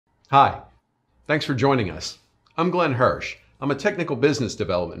Hi, thanks for joining us. I'm Glenn Hirsch. I'm a technical business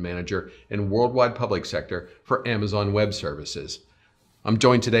development manager in worldwide public sector for Amazon Web Services. I'm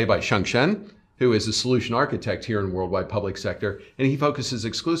joined today by Sheng Shen, who is a solution architect here in worldwide public sector, and he focuses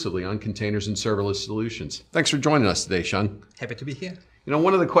exclusively on containers and serverless solutions. Thanks for joining us today, Sheng. Happy to be here. You know,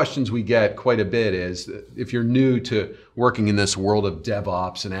 one of the questions we get quite a bit is, if you're new to working in this world of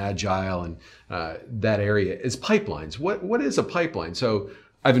DevOps and Agile and that area, is pipelines. What is a pipeline? So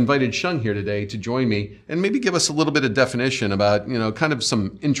I've invited Sheng here today to join me and maybe give us a little bit of definition about, kind of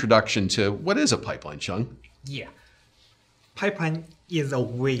some introduction to what is a pipeline, Sheng? Yeah. Pipeline is a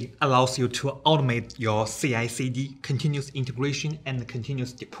way allows you to automate your CI/CD, continuous integration, and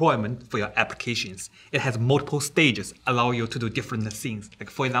continuous deployment for your applications. It has multiple stages, allow you to do different things.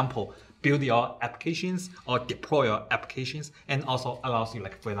 Like for example, build your applications or deploy your applications, and also allows you,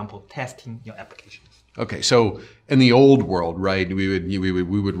 like for example, testing your applications. Okay, so in the old world, right,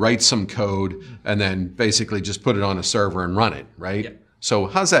 we would write some code and then basically just put it on a server and run it, right? Yeah. So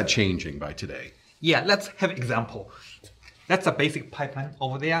how's that changing by today? Yeah, let's have an example. That's a basic pipeline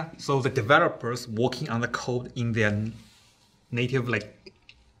over there. So the developers working on the code in their native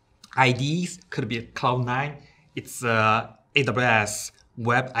IDEs could be Cloud9. It's AWS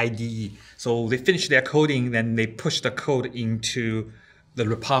Web IDE. So they finish their coding, then they push the code into the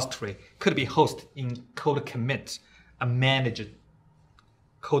repository. Could be hosted in CodeCommit, a managed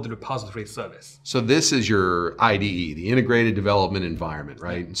code repository service. So this is your IDE, the integrated development environment,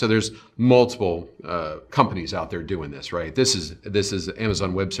 right? And so there's multiple companies out there doing this, right? This is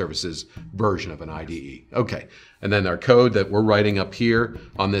Amazon Web Services version of an IDE. Okay, and then our code that we're writing up here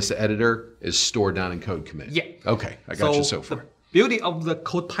on this editor is stored down in CodeCommit. Yeah. Okay, I got you so far. The beauty of the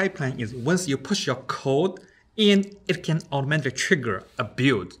code pipeline is once you push your code in, it can automatically trigger a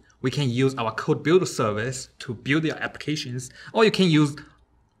build. We can use our CodeBuild service to build your applications, or you can use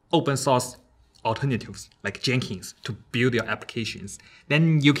open source alternatives like Jenkins to build your applications.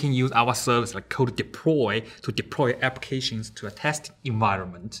 Then you can use our service like CodeDeploy to deploy your applications to a testing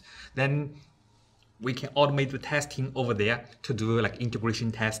environment. Then we can automate the testing over there to do like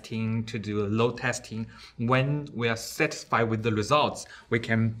integration testing, to do load testing. When we are satisfied with the results, we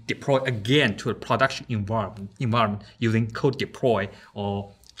can deploy again to a production environment using CodeDeploy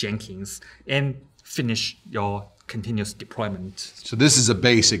or Jenkins and finish your continuous deployment. So this is a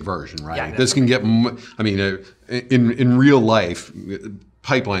basic version, right? Yeah, this can get, in real life,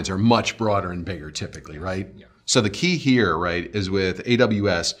 pipelines are much broader and bigger typically, right? Yeah. So the key here, right, is with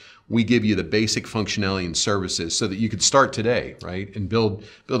AWS, we give you the basic functionality and services so that you could start today, right? And build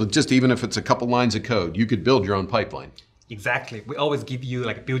it, just even if it's a couple lines of code, you could build your own pipeline. Exactly. We always give you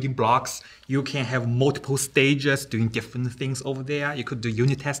like building blocks. You can have multiple stages doing different things over there. You could do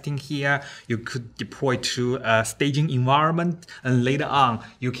unit testing here. You could deploy to a staging environment. And later on,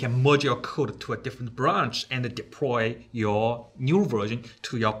 you can merge your code to a different branch and deploy your new version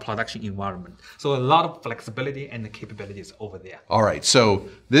to your production environment. So a lot of flexibility and capabilities over there. All right. So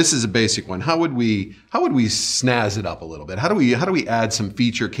this is a basic one. How would we snazz it up a little bit? How do we add some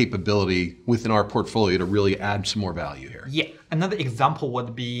feature capability within our portfolio to really add some more value here? Yeah, another example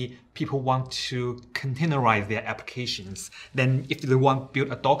would be people want to containerize their applications. Then if they want to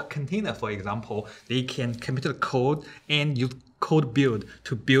build a Docker container, for example, they can commit the code and use CodeBuild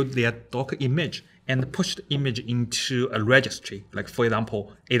to build their Docker image and push the image into a registry, like for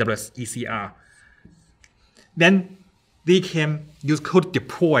example, AWS ECR. Then they can use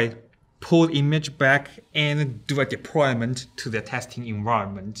CodeDeploy, pull the image back and do a deployment to their testing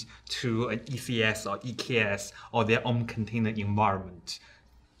environment, to an ECS or EKS or their own container environment,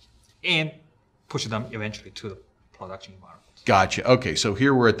 and push them eventually to the production environment. Gotcha. Okay, so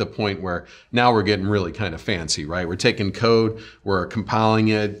here we're at the point where now we're getting really kind of fancy, right? We're taking code, we're compiling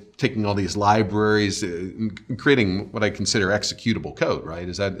it, taking all these libraries, creating what I consider executable code, right?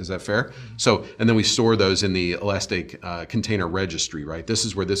 Is that fair? Mm-hmm. So, and then we store those in the Elastic Container Registry, right? This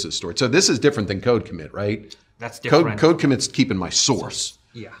is where this is stored. So this is different than CodeCommit, right? That's different. CodeCommit's keeping my source.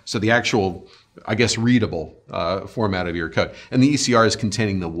 Yeah. So the actual, I guess, readable format of your code. And the ECR is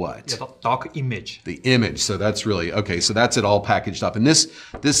containing the what? Yeah, the Docker image. The image. So that's really, okay, so that's it all packaged up. And this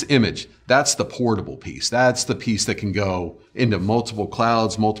image, that's the portable piece. That's the piece that can go into multiple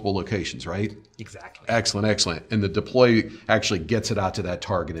clouds, multiple locations, right? Exactly. Excellent, excellent. And the deploy actually gets it out to that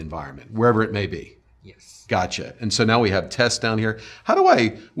target environment, wherever it may be. Yes. Gotcha. And so now we have tests down here.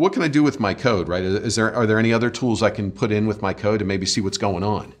 What can I do with my code, right? Are there any other tools I can put in with my code to maybe see what's going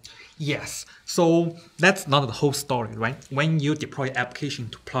on? Yes. So that's not the whole story, right? When you deploy application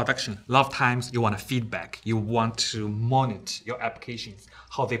to production, a lot of times you want feedback. You want to monitor your applications,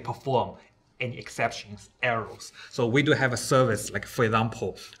 how they perform, any exceptions, errors. So we do have a service, like for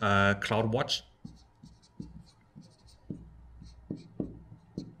example, CloudWatch.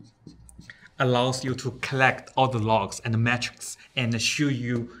 Allows you to collect all the logs and the metrics and show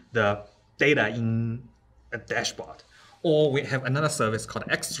you the data in a dashboard. Or we have another service called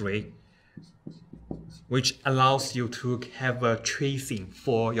X-Ray, which allows you to have a tracing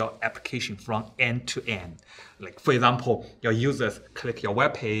for your application from end to end. Like for example, your users click your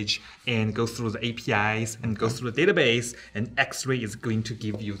web page and go through the APIs and go through the database, and X-Ray is going to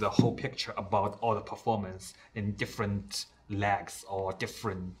give you the whole picture about all the performance in different lags or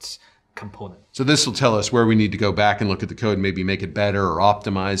different component. So this will tell us where we need to go back and look at the code, maybe make it better or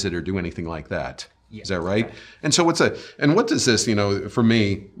optimize it or do anything like that. Yeah, is that right? exactly. And so what does this, for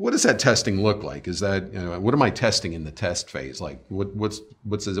me, what does that testing look like? Is that, what am I testing in the test phase? Like what does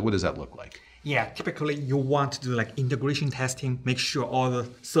that look like? Yeah, typically you want to do like integration testing, make sure all the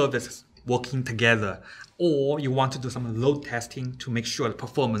services working together, or you want to do some load testing to make sure the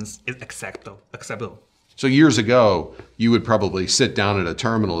performance is acceptable. So years ago, you would probably sit down at a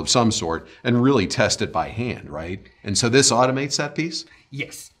terminal of some sort and really test it by hand, right? And so this automates that piece?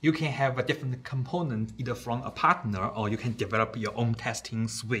 Yes, you can have a different component either from a partner, or you can develop your own testing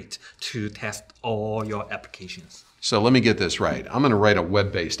suite to test all your applications. So let me get this right. I'm going to write a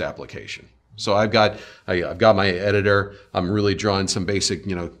web-based application. So I've got my editor. I'm really drawing some basic,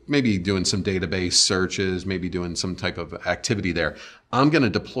 maybe doing some database searches, maybe doing some type of activity there. I'm going to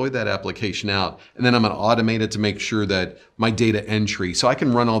deploy that application out, and then I'm going to automate it to make sure that my data entry, so I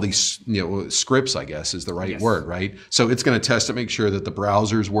can run all these, scripts, I guess is the right word, right? So it's going to test to make sure that the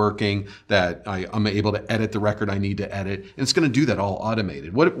browser's working, that I'm able to edit the record I need to edit, and it's going to do that all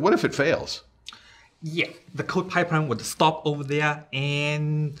automated. What if it fails? Yeah, the code pipeline would stop over there,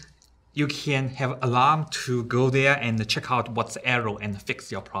 and you can have alarm to go there and check out what's the error and fix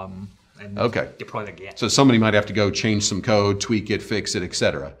your problem and deploy it again. So somebody might have to go change some code, tweak it, fix it,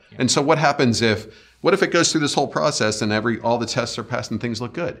 etc. Yeah. And so what happens if it goes through this whole process and all the tests are passed and things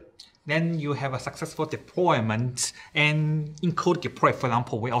look good? Then you have a successful deployment, and in CodeDeploy, for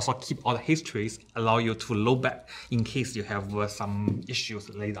example, we also keep all the histories, allow you to load back in case you have some issues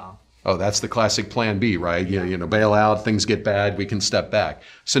later on. Oh, that's the classic plan B, right? Yeah. Bail out, things get bad, we can step back.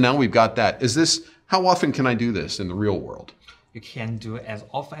 So now we've got that. How often can I do this in the real world? You can do it as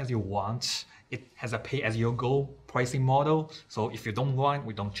often as you want. It has a pay-as-you-go pricing model. So if you don't want,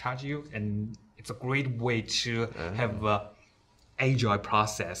 we don't charge you. And it's a great way to have an agile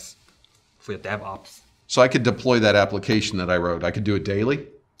process for your DevOps. So I could deploy that application that I wrote. I could do it daily?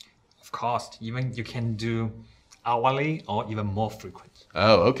 Of course. Even you can do hourly or even more frequent.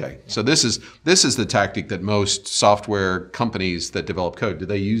 Oh, okay. Yeah. So this is the tactic that most software companies that develop code, do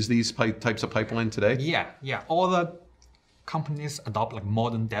they use these types of pipeline today? Yeah. All the companies adopt like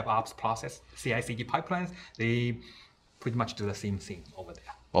modern DevOps process, CI/CD pipelines. They pretty much do the same thing over there.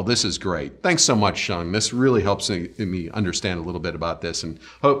 Well, this is great. Thanks so much, Sheng. This really helps me understand a little bit about this, and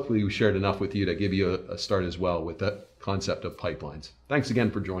hopefully we shared enough with you to give you a start as well with the concept of pipelines. Thanks again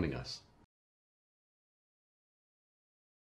for joining us.